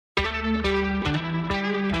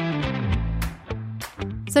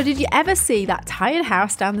So did you ever see that tired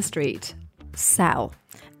house down the street sell?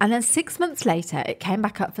 And then 6 months later, it came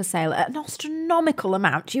back up for sale at an astronomical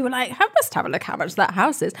amount. You were like, I must have a look how much that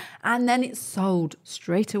house is. And then it sold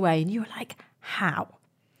straight away. And you were like, how?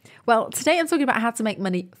 Well, today I'm talking about how to make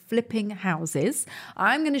money flipping houses.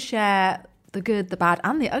 I'm going to share the good, the bad,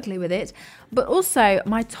 and the ugly with it, but also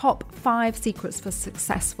my top 5 secrets for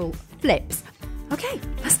successful flips. Okay,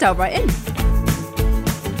 let's delve right in.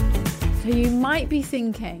 So you might be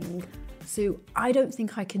thinking, Sue, I don't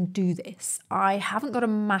think I can do this. I haven't got a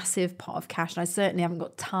massive pot of cash, and I certainly haven't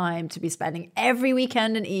got time to be spending every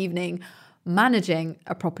weekend and evening managing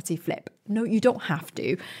a property flip. No, you don't have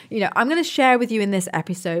to. I'm going to share with you in this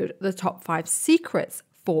episode the top 5 secrets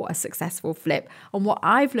for a successful flip and what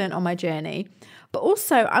I've learned on my journey. But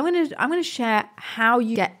also I'm going to share how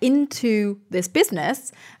you get into this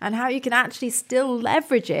business and how you can actually still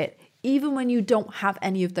leverage it even when you don't have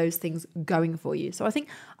any of those things going for you. So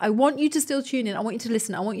I want you to still tune in. I want you to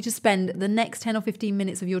listen. I want you to spend the next 10 or 15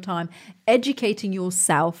 minutes of your time educating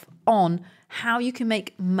yourself on how you can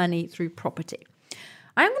make money through property.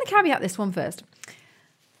 I am going to caveat this one first.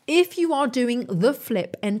 If you are doing the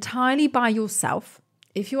flip entirely by yourself,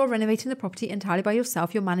 if you are renovating the property entirely by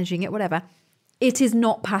yourself, you're managing it, whatever, it is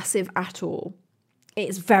not passive at all.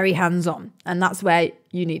 It's very hands-on. And that's where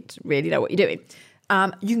you need to really know what you're doing.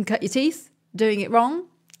 You can cut your teeth doing it wrong.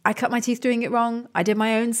 I cut my teeth doing it wrong. I did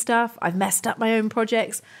my own stuff. I've messed up my own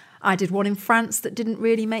projects. I did one in France that didn't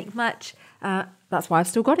really make much. That's why I've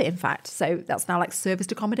still got it, in fact. So that's now like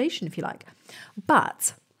serviced accommodation, if you like.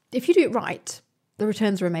 But if you do it right, the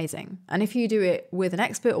returns are amazing. And if you do it with an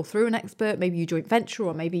expert or through an expert, maybe you joint venture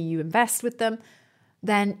or maybe you invest with them,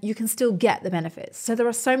 then you can still get the benefits. So there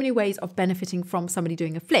are so many ways of benefiting from somebody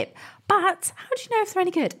doing a flip. But how do you know if they're any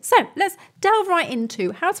good? So let's delve right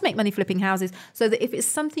into how to make money flipping houses so that if it's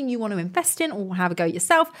something you want to invest in or have a go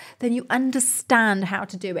yourself, then you understand how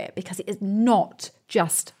to do it, because it is not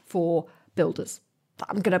just for builders.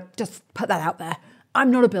 I'm going to just put that out there. I'm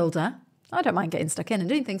not a builder. I don't mind getting stuck in and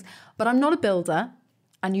doing things, but I'm not a builder.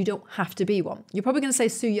 And you don't have to be one. You're probably going to say,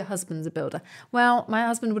 Sue, your husband's a builder. Well, my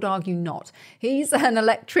husband would argue not. He's an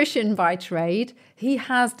electrician by trade. He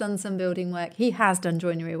has done some building work. He has done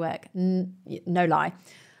joinery work. No lie.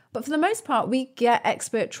 But for the most part, we get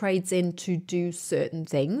expert trades in to do certain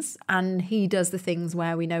things. And he does the things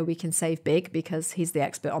where we know we can save big because he's the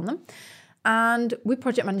expert on them. And we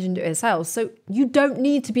project manage and do it ourselves. So you don't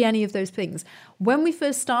need to be any of those things. When we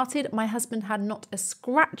first started, my husband had not a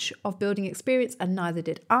scratch of building experience, and neither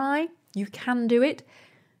did I. You can do it.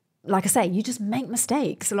 Like I say, you just make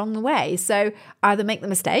mistakes along the way. So either make the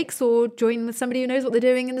mistakes or join with somebody who knows what they're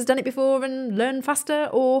doing and has done it before and learn faster,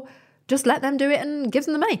 or just let them do it and give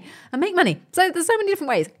them the money and make money. So there's so many different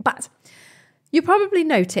ways. But you probably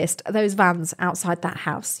noticed those vans outside that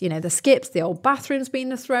house, the skips, the old bathrooms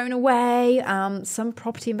being thrown away. Some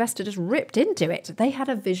property investor just ripped into it. They had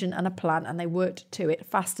a vision and a plan and they worked to it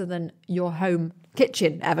faster than your home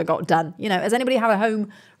kitchen ever got done. Does anybody have a home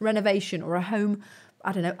renovation or a home,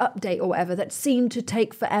 update or whatever that seemed to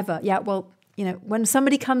take forever? Yeah, well, when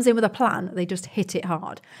somebody comes in with a plan, they just hit it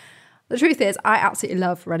hard. The truth is, I absolutely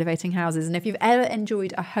love renovating houses. And if you've ever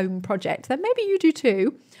enjoyed a home project, then maybe you do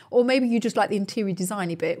too. Or maybe you just like the interior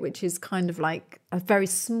designy bit, which is kind of like a very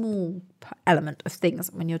small element of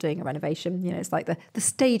things when you're doing a renovation. It's like the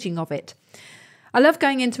staging of it. I love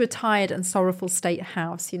going into a tired and sorrowful state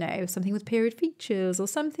house, something with period features or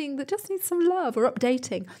something that just needs some love or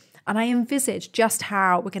updating. And I envisage just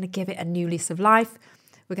how we're going to give it a new lease of life.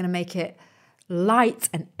 We're going to make it light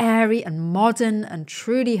and airy and modern and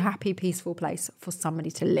truly happy, peaceful place for somebody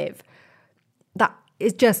to live. That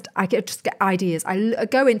is just, I just get ideas. I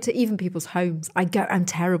go into even people's homes. I'm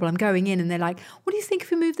terrible. I'm going in and they're like, what do you think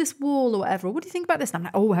if we move this wall or whatever? What do you think about this? And I'm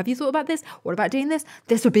like, oh, have you thought about this? What about doing this?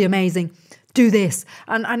 This would be amazing. Do this.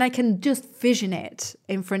 And I can just vision it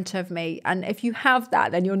in front of me. And if you have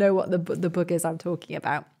that, then you'll know what the boogers I'm talking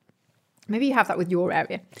about. Maybe you have that with your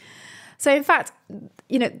area. So in fact,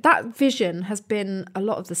 that vision has been a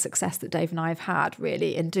lot of the success that Dave and I have had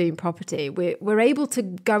really in doing property. We're able to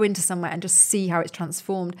go into somewhere and just see how it's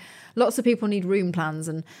transformed. Lots of people need room plans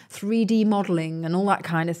and 3D modelling and all that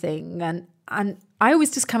kind of thing. And I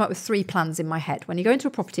always just come up with 3 plans in my head when you go into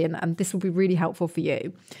a property, and this will be really helpful for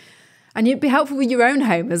you. And it'd be helpful with your own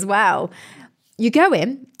home as well. You go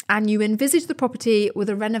in and you envisage the property with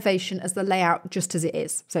a renovation as the layout just as it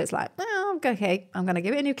is. So it's like, okay, I'm going to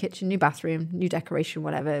give it a new kitchen, new bathroom, new decoration,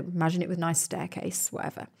 whatever. Imagine it with nice staircase,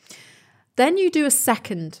 whatever. Then you do a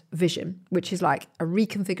second vision, which is like a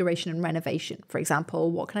reconfiguration and renovation. For example,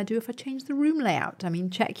 what can I do if I change the room layout? I mean,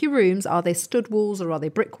 check your rooms. Are they stud walls or are they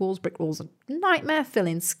brick walls? Brick walls are a nightmare, fill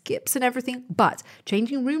in skips and everything. But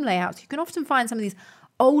changing room layouts, you can often find some of these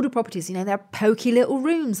older properties, they're pokey little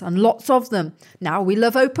rooms and lots of them. Now we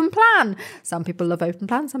love open plan. Some people love open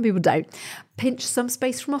plan, some people don't. Pinch some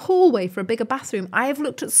space from a hallway for a bigger bathroom. I have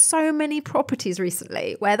looked at so many properties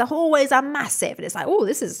recently where the hallways are massive and it's like, oh,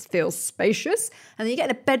 feels spacious. And then you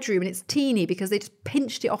get in a bedroom and it's teeny because they just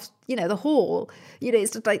pinched it off, the hall.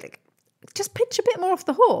 It's just like, just pinch a bit more off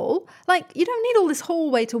the hall. Like, you don't need all this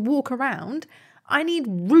hallway to walk around. I need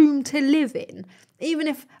room to live in, even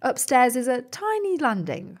if upstairs is a tiny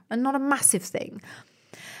landing and not a massive thing.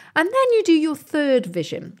 And then you do your third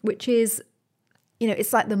vision, which is,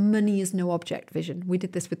 it's like the money is no object vision. We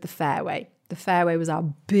did this with the Fairway. The Fairway was our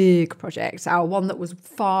big project, our one that was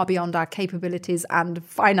far beyond our capabilities and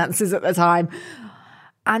finances at the time.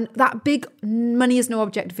 And that big money is no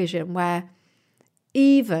object vision where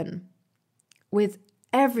even with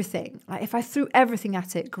everything, like if I threw everything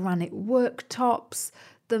at it, granite worktops,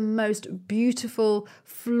 the most beautiful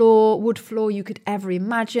wood floor you could ever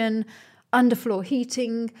imagine, underfloor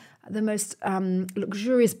heating, the most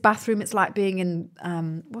luxurious bathroom. It's like being in,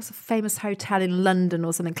 what's a famous hotel in London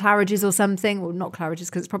or something, Claridge's or something. Well, not Claridge's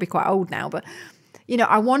because it's probably quite old now, but,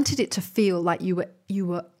 I wanted it to feel like you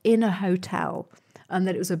were in a hotel and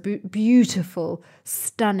that it was a beautiful,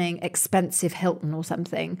 stunning, expensive Hilton or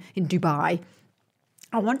something in Dubai.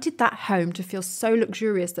 I wanted that home to feel so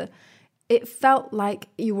luxurious that it felt like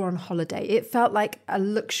you were on holiday. It felt like a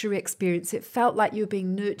luxury experience. It felt like you were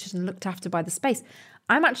being nurtured and looked after by the space.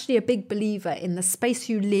 I'm actually a big believer in the space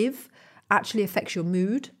you live actually affects your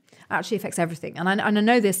mood, actually affects everything. And I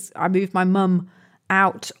know this, I moved my mum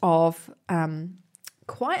out of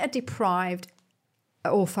quite a deprived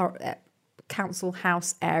council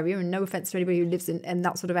house area, and no offense to anybody who lives in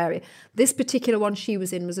that sort of area. This particular one she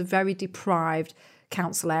was in was a very deprived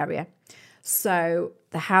council area. So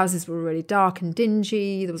the houses were really dark and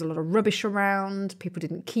dingy. There was a lot of rubbish around. People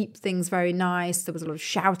didn't keep things very nice. There was a lot of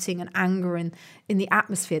shouting and anger in the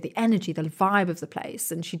atmosphere, the energy, the vibe of the place.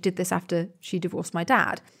 And she did this after she divorced my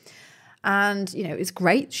dad. And, it's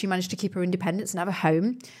great. She managed to keep her independence and have a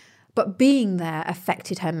home. But being there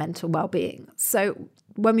affected her mental well-being. So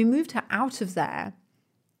when we moved her out of there,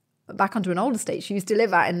 back onto an old estate she used to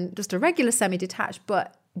live at in just a regular semi-detached,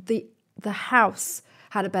 but the house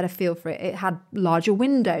had a better feel for it. It had larger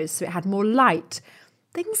windows, so it had more light.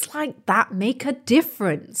 Things like that make a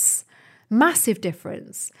difference, massive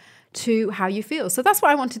difference to how you feel. So that's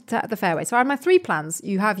what I wanted at the Fairway. So I have my 3 plans.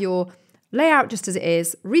 You have your layout just as it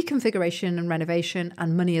is, reconfiguration and renovation,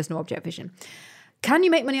 and money as no object vision. Can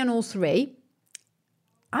you make money on all 3?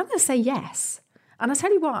 I'm going to say yes. And I'll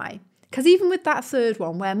tell you why. Because even with that third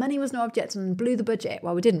one where money was no object and blew the budget,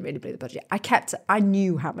 well, we didn't really blow the budget. I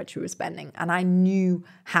knew how much we were spending and I knew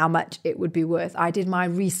how much it would be worth. I did my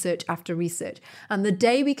research after research. And the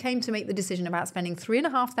day we came to make the decision about spending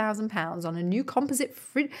 £3,500 on a new composite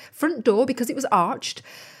front door because it was arched,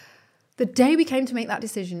 the day we came to make that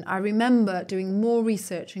decision, I remember doing more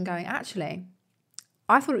research and going, actually,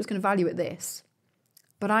 I thought it was going to value at this.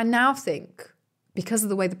 But I now think, because of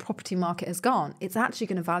the way the property market has gone, it's actually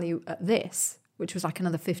going to value at this, which was like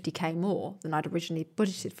another 50k more than I'd originally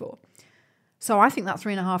budgeted for. So I think that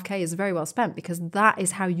 3.5k is very well spent because that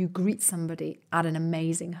is how you greet somebody at an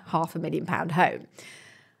amazing £500,000 home.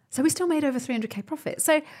 So we still made over 300k profit.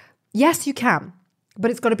 So yes, you can,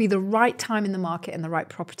 but it's got to be the right time in the market and the right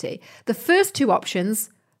property. The first 2 options,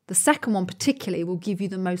 the second one particularly, will give you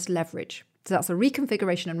the most leverage. So that's a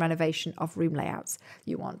reconfiguration and renovation of room layouts.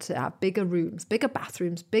 You want to have bigger rooms, bigger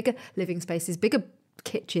bathrooms, bigger living spaces, bigger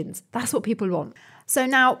kitchens. That's what people want. So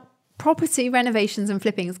now property renovations and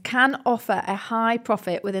flippings can offer a high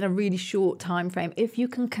profit within a really short time frame if you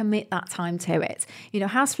can commit that time to it.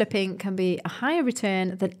 House flipping can be a higher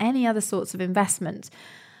return than any other sorts of investment.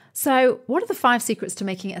 So what are the 5 secrets to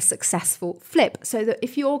making it a successful flip? So that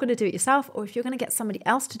if you're going to do it yourself or if you're going to get somebody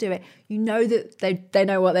else to do it, you know that they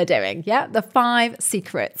know what they're doing. Yeah, the 5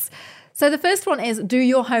 secrets. So the first one is do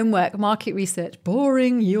your homework, market research.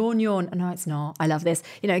 Boring, yawn. No, it's not. I love this.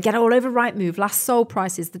 Get all over Rightmove, last sold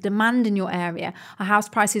prices, the demand in your area. Are house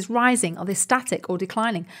prices rising? Are they static or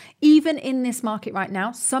declining? Even in this market right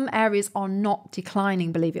now, some areas are not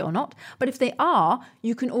declining, believe it or not. But if they are,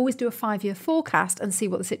 you can always do a 5-year forecast and see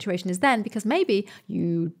what the situation is then, because maybe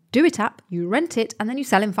you do it up, you rent it, and then you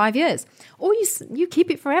sell in 5 years. Or you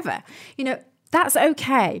keep it forever. That's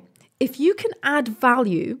okay. If you can add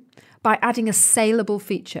value by adding a saleable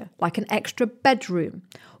feature like an extra bedroom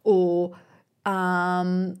or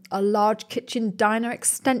a large kitchen diner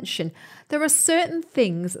extension. There are certain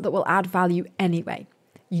things that will add value anyway.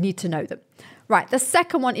 You need to know them. Right, the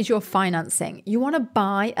second one is your financing. You want to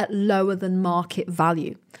buy at lower than market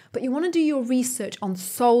value, but you want to do your research on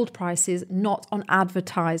sold prices, not on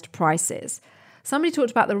advertised prices. Somebody talked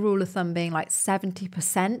about the rule of thumb being like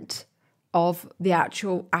 70% of the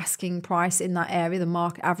actual asking price in that area,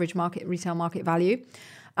 the average market, retail market value.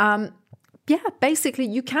 Basically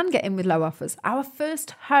you can get in with low offers. Our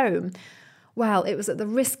first home, well, it was at the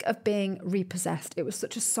risk of being repossessed. It was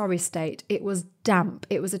such a sorry state. It was damp.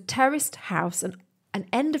 It was a terraced house, an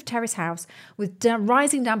end of terrace house with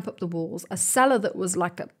rising damp up the walls, a cellar that was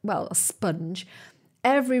like a sponge.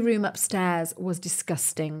 Every room upstairs was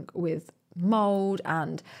disgusting with mold,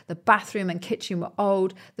 and the bathroom and kitchen were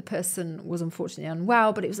old. The person was unfortunately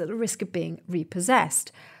unwell, but it was at the risk of being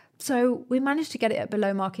repossessed. So we managed to get it at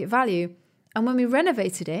below market value. And when we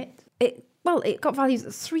renovated it got valued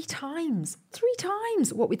 3 times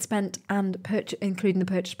what we'd spent and including the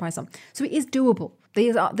purchase price on. So it is doable.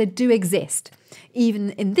 They do exist. Even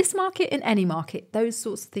in this market, in any market, those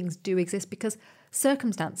sorts of things do exist because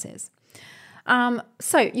circumstances.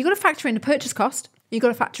 So you've got to factor in the purchase cost. You've got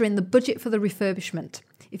to factor in the budget for the refurbishment.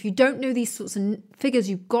 If you don't know these sorts of figures,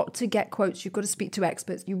 you've got to get quotes. You've got to speak to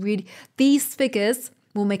experts. These figures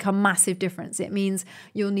will make a massive difference. It means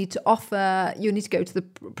you'll need to go to the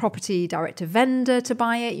property direct to vendor to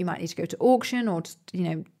buy it. You might need to go to auction or just,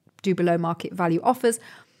 do below market value offers.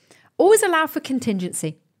 Always allow for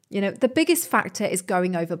contingency. The biggest factor is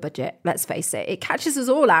going over budget. Let's face it. It catches us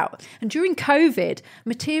all out. And during COVID,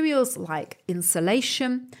 materials like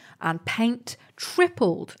insulation and paint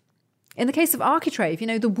tripled. In the case of architrave,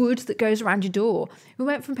 the wood that goes around your door, we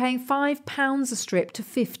went from paying £5 a strip to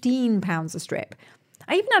 £15 a strip.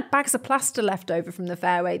 I even had bags of plaster left over from the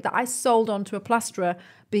fairway that I sold on to a plasterer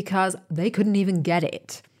because they couldn't even get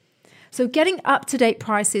it. So getting up-to-date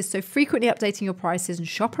prices, so frequently updating your prices and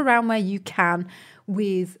shop around where you can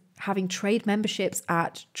with having trade memberships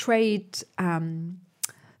at trade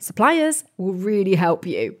suppliers will really help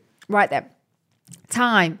you. Right then.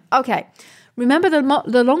 Time. Okay. Remember,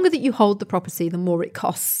 the longer that you hold the property, the more it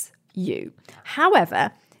costs you.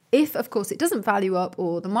 However, if, of course, it doesn't value up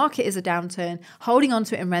or the market is a downturn, holding on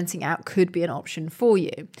to it and renting out could be an option for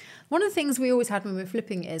you. One of the things we always had when we were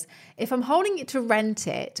flipping is, if I'm holding it to rent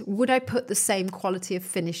it, would I put the same quality of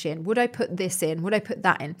finish in? Would I put this in? Would I put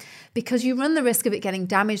that in? Because you run the risk of it getting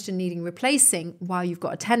damaged and needing replacing while you've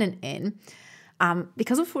got a tenant in.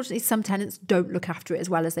 Because unfortunately, some tenants don't look after it as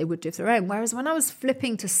well as they would do if they're own. Whereas when I was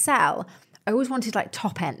flipping to sell, I always wanted like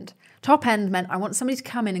top end. Top end meant I want somebody to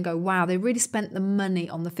come in and go, wow, they really spent the money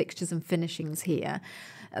on the fixtures and finishings here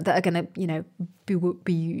that are going to,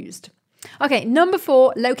 be used. Okay, number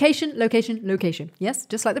 4, location. Yes,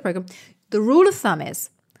 just like the program. The rule of thumb is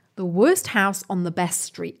the worst house on the best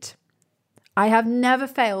street. I have never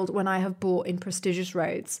failed when I have bought in prestigious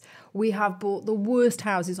roads. We have bought the worst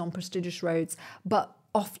houses on prestigious roads, but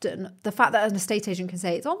often the fact that an estate agent can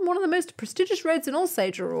say it's on one of the most prestigious roads in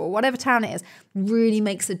Alsager or whatever town it is really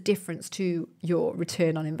makes a difference to your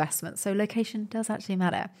return on investment. So location does actually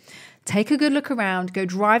matter. Take a good look around, go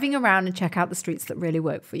driving around and check out the streets that really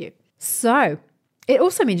work for you. So it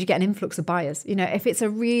also means you get an influx of buyers. If it's a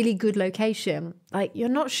really good location, like you're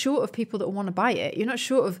not short of people that want to buy it. You're not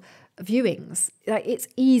short of viewings. Like it's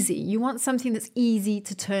easy. You want something that's easy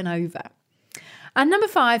to turn over. And number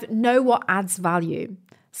 5, know what adds value.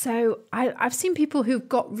 So I've seen people who've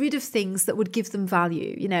got rid of things that would give them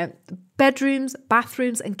value. Bedrooms,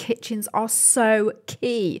 bathrooms and kitchens are so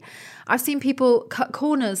key. I've seen people cut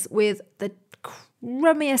corners with the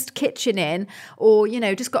crummiest kitchen in or,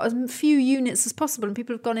 just got as few units as possible. And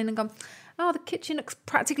people have gone in and gone, oh, the kitchen looks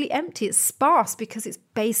practically empty. It's sparse because it's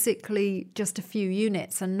basically just a few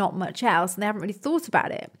units and not much else. And they haven't really thought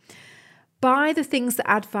about it. Buy the things that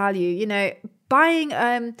add value. Buying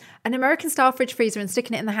an American style fridge freezer and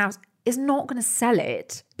sticking it in the house is not going to sell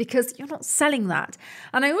it because you're not selling that.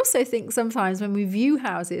 And I also think sometimes when we view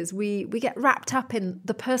houses, we get wrapped up in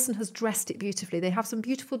the person has dressed it beautifully. They have some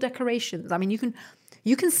beautiful decorations. I mean,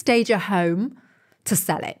 you can stage a home to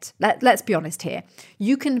sell it. Let's be honest here.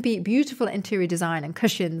 You can be beautiful at interior design and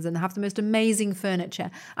cushions and have the most amazing furniture,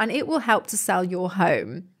 and it will help to sell your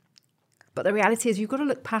home. But the reality is you've got to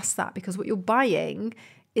look past that because what you're buying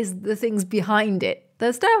is the things behind it.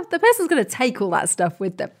 The person's going to take all that stuff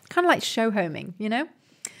with them. Kind of like show homing,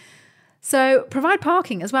 So provide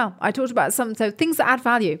parking as well. I talked about so things that add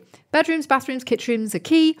value. Bedrooms, bathrooms, kitchens are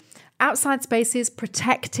key. Outside spaces,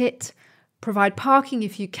 protect it. Provide parking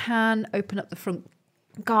if you can. Open up the front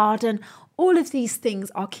garden. All of these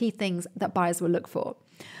things are key things that buyers will look for.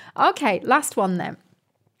 Okay, last one then.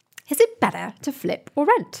 Is it better to flip or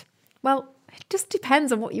rent? Well, it just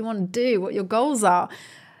depends on what you want to do, what your goals are.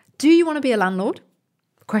 Do you want to be a landlord?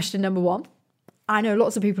 Question number one. I know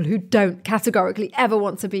lots of people who don't categorically ever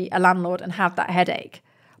want to be a landlord and have that headache,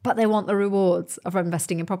 but they want the rewards of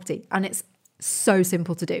investing in property. And it's so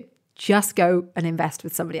simple to do. Just go and invest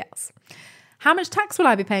with somebody else. How much tax will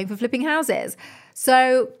I be paying for flipping houses?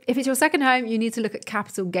 So if it's your second home, you need to look at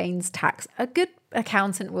capital gains tax. A good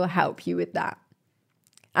accountant will help you with that.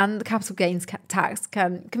 And the capital gains tax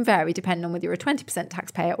can vary depending on whether you're a 20%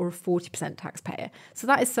 taxpayer or a 40% taxpayer. So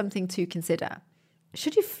that is something to consider.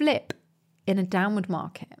 Should you flip in a downward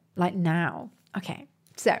market like now? Okay,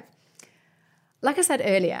 so like I said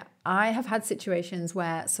earlier, I have had situations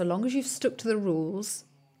where so long as you've stuck to the rules,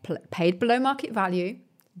 paid below market value,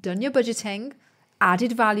 done your budgeting,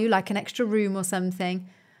 added value like an extra room or something,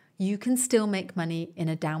 you can still make money in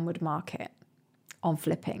a downward market on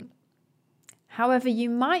flipping. However, you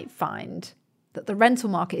might find that the rental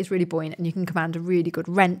market is really buoyant and you can command a really good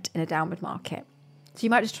rent in a downward market. So you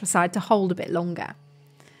might just decide to hold a bit longer.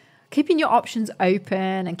 Keeping your options open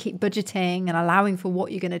and keep budgeting and allowing for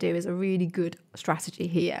what you're going to do is a really good strategy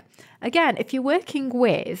here. Again, if you're working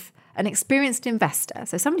with an experienced investor,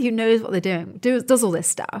 so somebody who knows what they're doing, does all this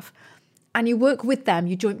stuff, and you work with them,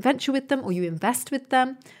 you joint venture with them or you invest with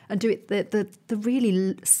them and do it the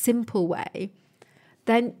really simple way,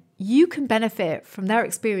 then you can benefit from their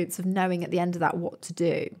experience of knowing at the end of that what to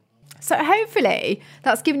do. So hopefully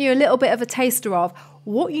that's given you a little bit of a taster of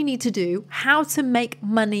what you need to do, how to make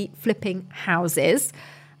money flipping houses,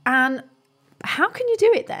 and how can you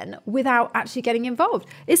do it then without actually getting involved?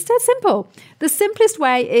 It's so simple. The simplest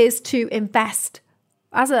way is to invest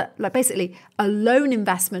as basically a loan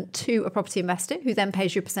investment to a property investor who then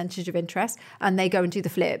pays you a percentage of interest and they go and do the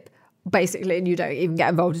flip. Basically, and you don't even get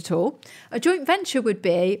involved at all. A joint venture would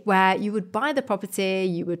be where you would buy the property,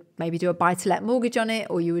 you would maybe do a buy-to-let mortgage on it,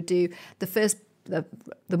 or you would do the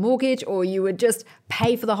mortgage, or you would just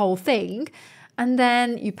pay for the whole thing, and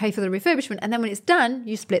then you pay for the refurbishment, and then when it's done,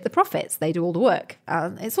 you split the profits. They do all the work.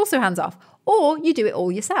 It's also hands-off. Or you do it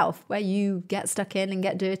all yourself, where you get stuck in and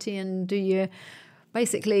get dirty and do your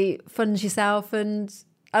basically funds yourself and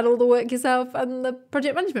all the work yourself and the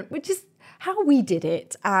project management, which is how we did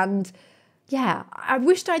it. And yeah, I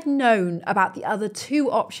wished I'd known about the other two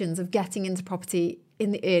options of getting into property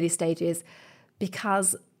in the early stages,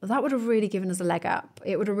 because that would have really given us a leg up.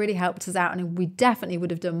 It would have really helped us out, and we definitely would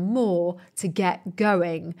have done more to get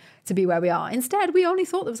going to be where we are. Instead, we only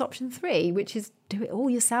thought there was option 3, which is do it all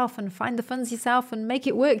yourself and find the funds yourself and make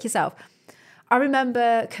it work yourself. I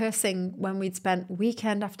remember cursing when we'd spent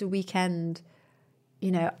weekend after weekend,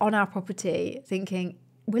 on our property, thinking,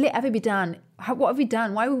 will it ever be done? What have we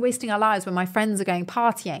done? Why are we wasting our lives when my friends are going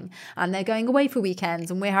partying and they're going away for weekends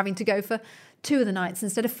and we're having to go for 2 of the nights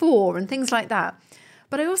instead of 4 and things like that?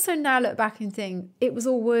 But I also now look back and think it was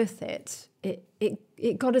all worth it.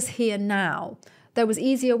 It got us here now. There was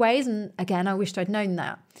easier ways, and again, I wished I'd known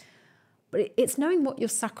that. But it's knowing what your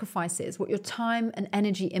sacrifice is, what your time and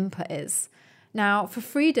energy input is. Now, for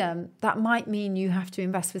freedom, that might mean you have to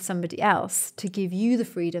invest with somebody else to give you the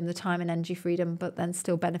freedom, the time and energy freedom, but then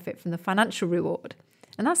still benefit from the financial reward.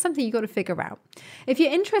 And that's something you've got to figure out. If you're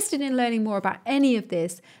interested in learning more about any of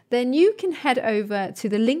this, then you can head over to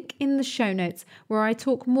the link in the show notes where I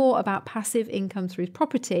talk more about passive income through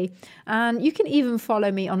property. And you can even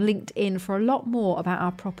follow me on LinkedIn for a lot more about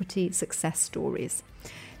our property success stories.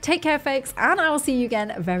 Take care, folks, and I will see you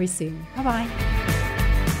again very soon. Bye-bye.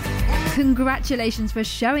 Congratulations for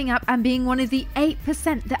showing up and being one of the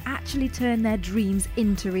 8% that actually turn their dreams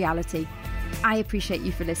into reality. I appreciate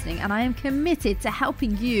you for listening, and I am committed to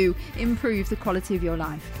helping you improve the quality of your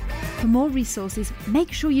life. For more resources,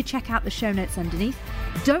 make sure you check out the show notes underneath.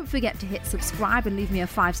 Don't forget to hit subscribe and leave me a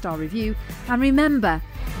 5-star review. And remember,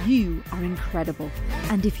 you are incredible.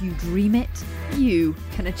 And if you dream it, you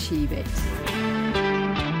can achieve it.